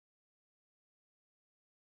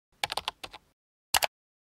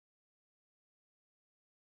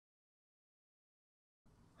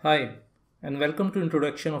Hi, and welcome to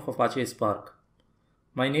Introduction of Apache Spark.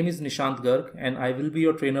 My name is Nishant Garg and I will be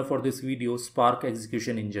your trainer for this video, Spark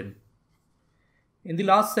Execution Engine. In the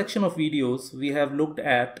last section of videos, we have looked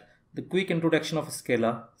at the quick introduction of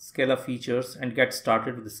Scala, Scala features, and get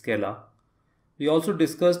started with Scala. We also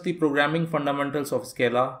discussed the programming fundamentals of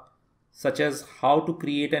Scala, such as how to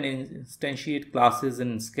create and instantiate classes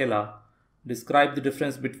in Scala, describe the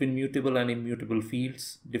difference between mutable and immutable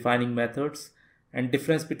fields, defining methods, and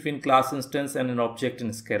difference between class instance and an object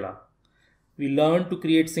in Scala. We learned to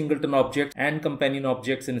create singleton objects and companion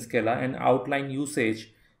objects in Scala and outline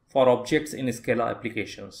usage for objects in Scala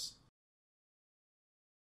applications.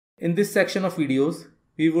 In this section of videos,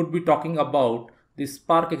 we would be talking about the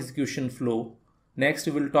Spark execution flow. Next,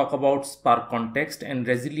 we will talk about Spark context and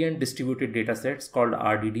resilient distributed datasets called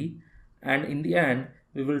RDD. And in the end,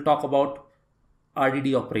 we will talk about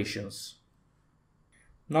RDD operations.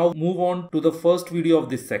 Now move on to the first video of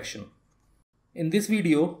this section. In this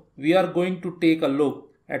video, we are going to take a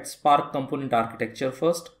look at Spark component architecture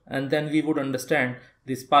first, and then we would understand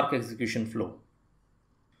the Spark execution flow.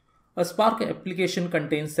 A Spark application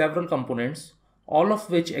contains several components, all of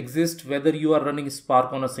which exist whether you are running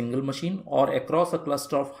Spark on a single machine or across a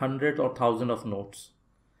cluster of hundreds or thousands of nodes.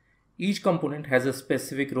 Each component has a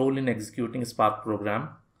specific role in executing a Spark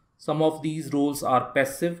program. Some of these roles are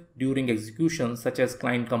passive during execution, such as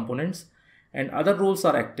client components, and other roles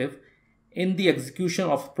are active in the execution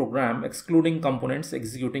of a program, excluding components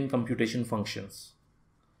executing computation functions.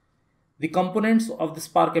 The components of the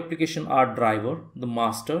Spark application are driver, the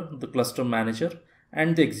master, the cluster manager,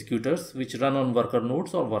 and the executors, which run on worker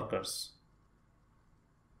nodes or workers.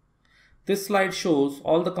 This slide shows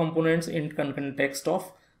all the components in context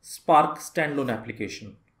of Spark standalone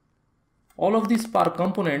application. All of these Spark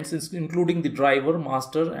components, including the driver,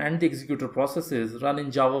 master, and the executor processes, run in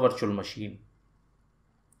Java Virtual Machine.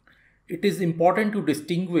 It is important to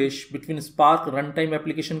distinguish between Spark runtime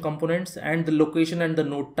application components and the location and the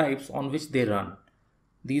node types on which they run.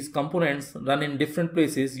 These components run in different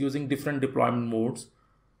places using different deployment modes.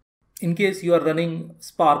 In case you are running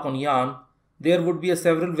Spark on Yarn, there would be a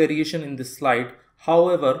several variation in this slide.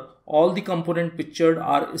 However, all the components pictured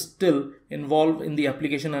are still involved in the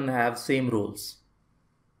application and have same roles.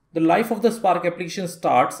 The life of the Spark application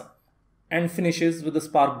starts and finishes with the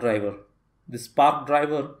Spark driver. The Spark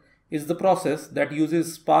driver is the process that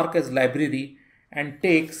uses Spark as library and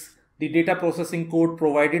takes the data processing code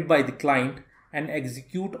provided by the client and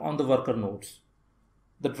execute on the worker nodes.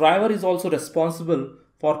 The driver is also responsible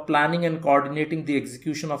for planning and coordinating the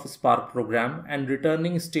execution of a Spark program and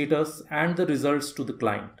returning status and the results to the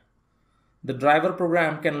client. The driver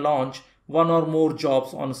program can launch one or more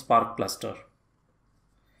jobs on a Spark cluster.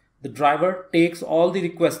 The driver takes all the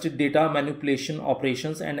requested data manipulation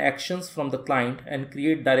operations and actions from the client and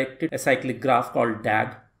create Directed Acyclic Graph called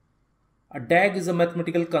DAG. A DAG is a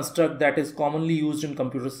mathematical construct that is commonly used in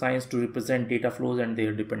computer science to represent data flows and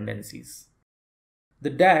their dependencies. The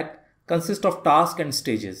DAG consists of tasks and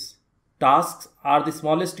stages. Tasks are the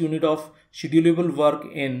smallest unit of schedulable work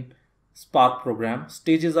in Spark program.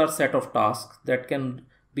 Stages are set of tasks that can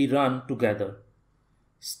be run together.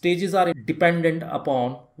 Stages are dependent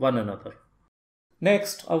upon one another.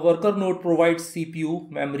 Next, a worker node provides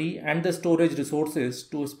CPU, memory, and the storage resources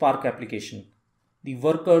to a Spark application. The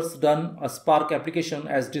workers run a Spark application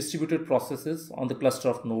as distributed processes on the cluster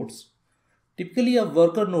of nodes. Typically, a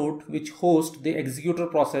worker node which hosts the executor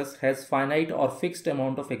process has finite or fixed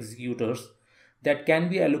amount of executors that can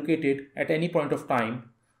be allocated at any point of time.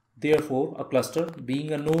 Therefore, a cluster,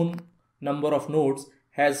 being a known number of nodes,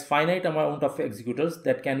 has finite amount of executors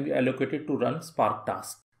that can be allocated to run Spark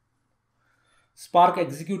tasks. Spark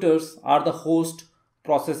executors are the host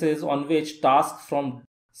processes on which tasks from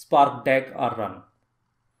Spark DAG are run.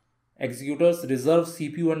 Executors reserve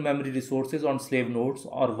CPU and memory resources on slave nodes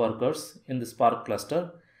or workers in the Spark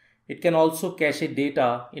cluster. It can also cache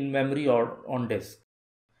data in memory or on disk.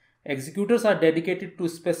 Executors are dedicated to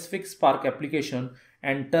specific Spark application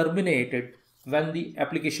and terminated when the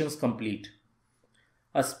application is complete.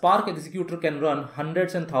 A Spark executor can run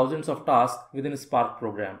hundreds and thousands of tasks within a Spark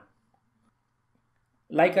program.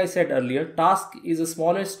 Like I said earlier, task is the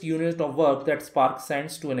smallest unit of work that Spark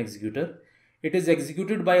sends to an executor. It is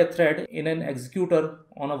executed by a thread in an executor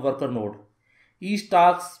on a worker node. Each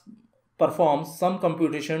task performs some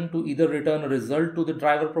computation to either return a result to the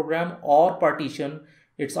driver program or partition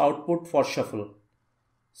its output for shuffle.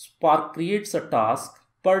 Spark creates a task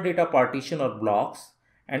per data partition or blocks,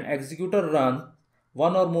 and executor runs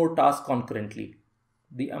one or more tasks concurrently.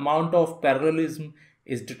 The amount of parallelism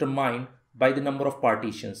is determined by the number of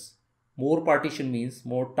partitions. More partition means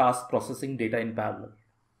more task processing data in parallel.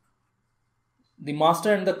 The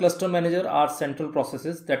master and the cluster manager are central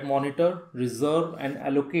processes that monitor, reserve, and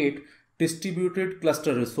allocate distributed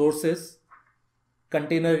cluster resources,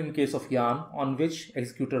 container in case of yarn, on which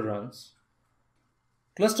executor runs.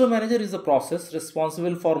 Cluster manager is a process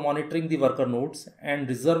responsible for monitoring the worker nodes and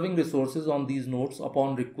reserving resources on these nodes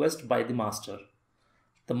upon request by the master.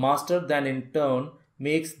 The master then in turn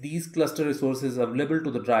makes these cluster resources available to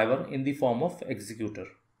the driver in the form of executor.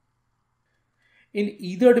 In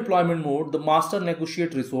either deployment mode, the master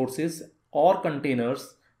negotiates resources or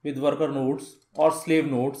containers with worker nodes or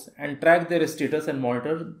slave nodes and track their status and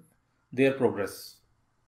monitor their progress.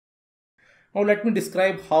 Now let me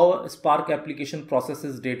describe how a Spark application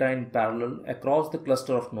processes data in parallel across the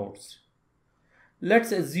cluster of nodes.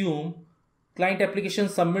 Let's assume client application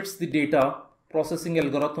submits the data processing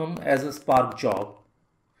algorithm as a Spark job.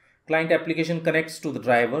 Client application connects to the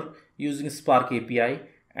driver using Spark API,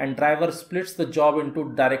 and driver splits the job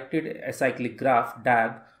into Directed Acyclic Graph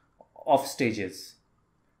DAG of stages.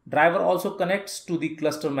 Driver also connects to the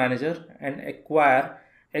cluster manager and acquire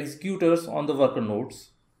executors on the worker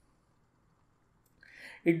nodes.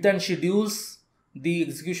 It then schedules the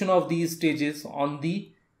execution of these stages on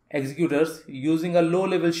the executors using a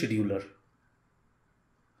low-level scheduler.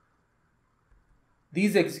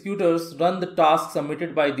 These executors run the task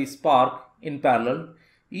submitted by the Spark in parallel.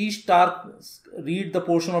 Each task reads the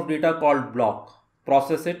portion of data called block,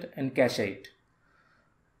 process it, and cache it.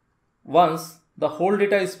 Once the whole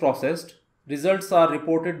data is processed, results are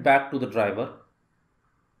reported back to the driver.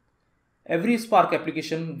 Every Spark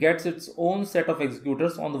application gets its own set of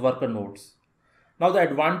executors on the worker nodes. Now the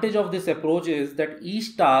advantage of this approach is that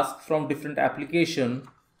each task from different applications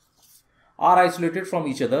are isolated from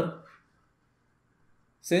each other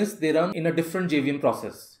since they run in a different JVM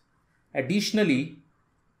process. Additionally,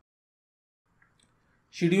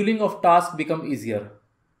 scheduling of tasks becomes easier.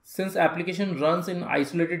 Since application runs in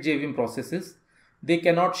isolated JVM processes, they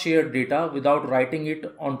cannot share data without writing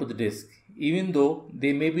it onto the disk, even though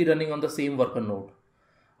they may be running on the same worker node.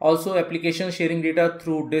 Also, applications sharing data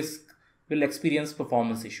through disk will experience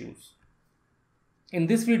performance issues. In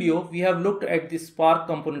this video, we have looked at the Spark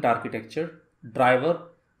component architecture, driver,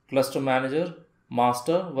 cluster manager,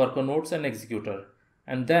 master, worker nodes, and executor.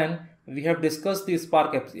 And then we have discussed the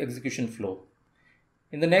Spark execution flow.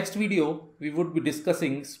 In the next video, we would be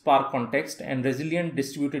discussing Spark context and resilient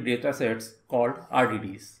distributed datasets called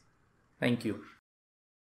RDDs. Thank you.